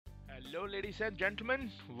Hello ladies and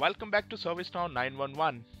gentlemen, welcome back to ServiceNow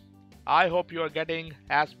 911. I hope you are getting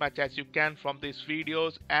as much as you can from these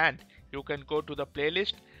videos, and you can go to the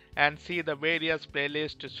playlist and see the various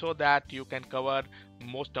playlists so that you can cover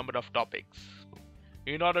most number of topics.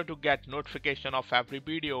 In order to get notification of every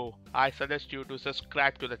video, I suggest you to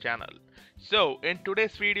subscribe to the channel. So in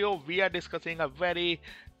today's video we are discussing a very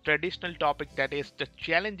traditional topic, that is the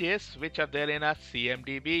challenges which are there in a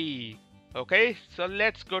CMDB. Okay, so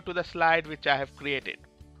let's go to the slide which I have created.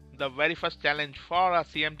 The very first challenge for a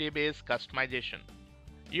CMDB is customization.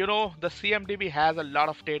 You know, the CMDB has a lot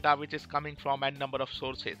of data which is coming from a number of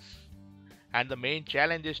sources, and the main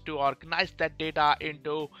challenge is to organize that data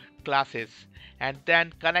into classes and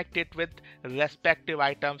then connect it with respective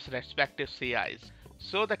items, respective CIs.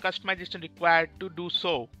 So the customization required to do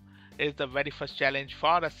so is the very first challenge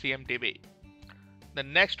for a CMDB. The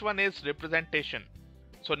next one is representation.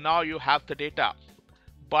 So now you have the data,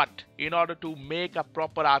 but in order to make a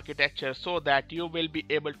proper architecture so that you will be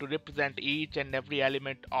able to represent each and every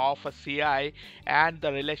element of a CI and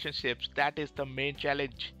the relationships, that is the main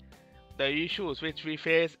challenge. The issues which we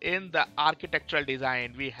face in the architectural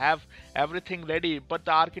design, we have everything ready, but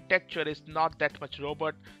the architecture is not that much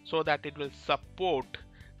robust so that it will support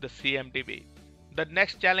the CMDB. The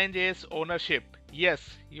next challenge is ownership.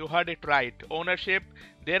 Yes, you heard it right, ownership.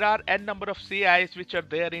 There are n number of CIs which are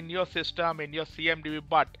there in your system, in your CMDB,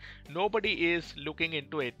 but nobody is looking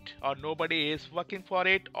into it, or nobody is working for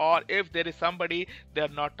it, or if there is somebody, they are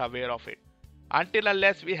not aware of it. Until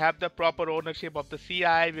unless we have the proper ownership of the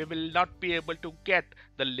CI, we will not be able to get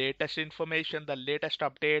the latest information, the latest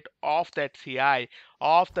update of that CI,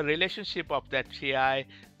 of the relationship of that CI.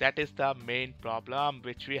 That is the main problem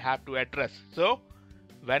which we have to address. So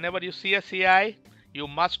whenever you see a CI, you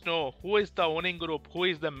must know who is the owning group, who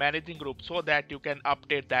is the managing group, so that you can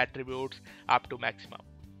update the attributes up to maximum.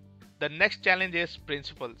 The next challenge is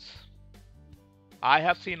principles. I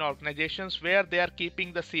have seen organizations where they are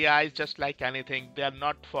keeping the CIs just like anything. They are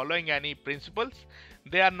not following any principles,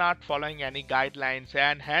 they are not following any guidelines,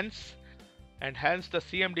 and hence the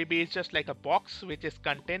CMDB is just like a box which is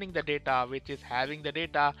containing the data, which is having the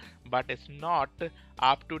data, but is not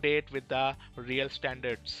up to date with the real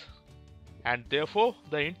standards, and therefore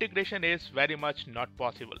the integration is very much not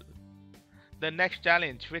possible. The next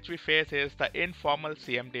challenge which we face is the informal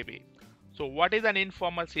CMDB. So what is an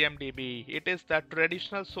informal CMDB? It is the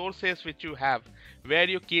traditional sources which you have, where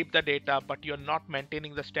you keep the data but you're not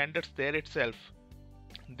maintaining the standards there itself.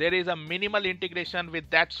 There is a minimal integration with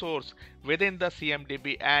that source within the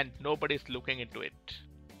CMDB, and nobody is looking into it.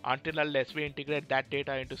 Until unless we integrate that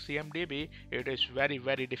data into CMDB, it is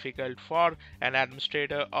very difficult for an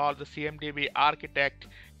administrator or the CMDB architect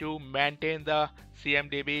to maintain the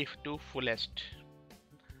CMDB to fullest.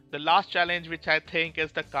 The last challenge which I think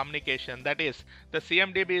is the communication. That is, the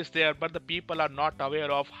CMDB is there, but the people are not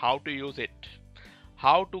aware of how to use it,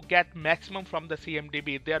 how to get maximum from the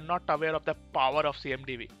CMDB. They are not aware of the power of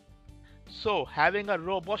CMDB. So having a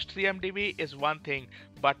robust CMDB is one thing,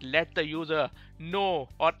 but let the user know,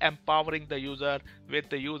 or empowering the user with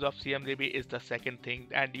the use of CMDB is the second thing,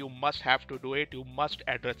 and you must have to do it, you must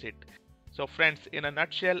address it. So friends, in a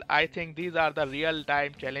nutshell, I think these are the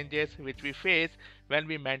real-time challenges which we face when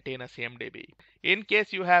we maintain a CMDB. In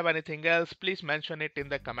case you have anything else, please mention it in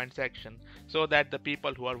the comment section so that the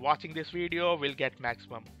people who are watching this video will get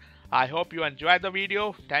maximum. I hope you enjoyed the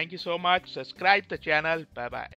video. Thank you so much. Subscribe the channel. Bye bye.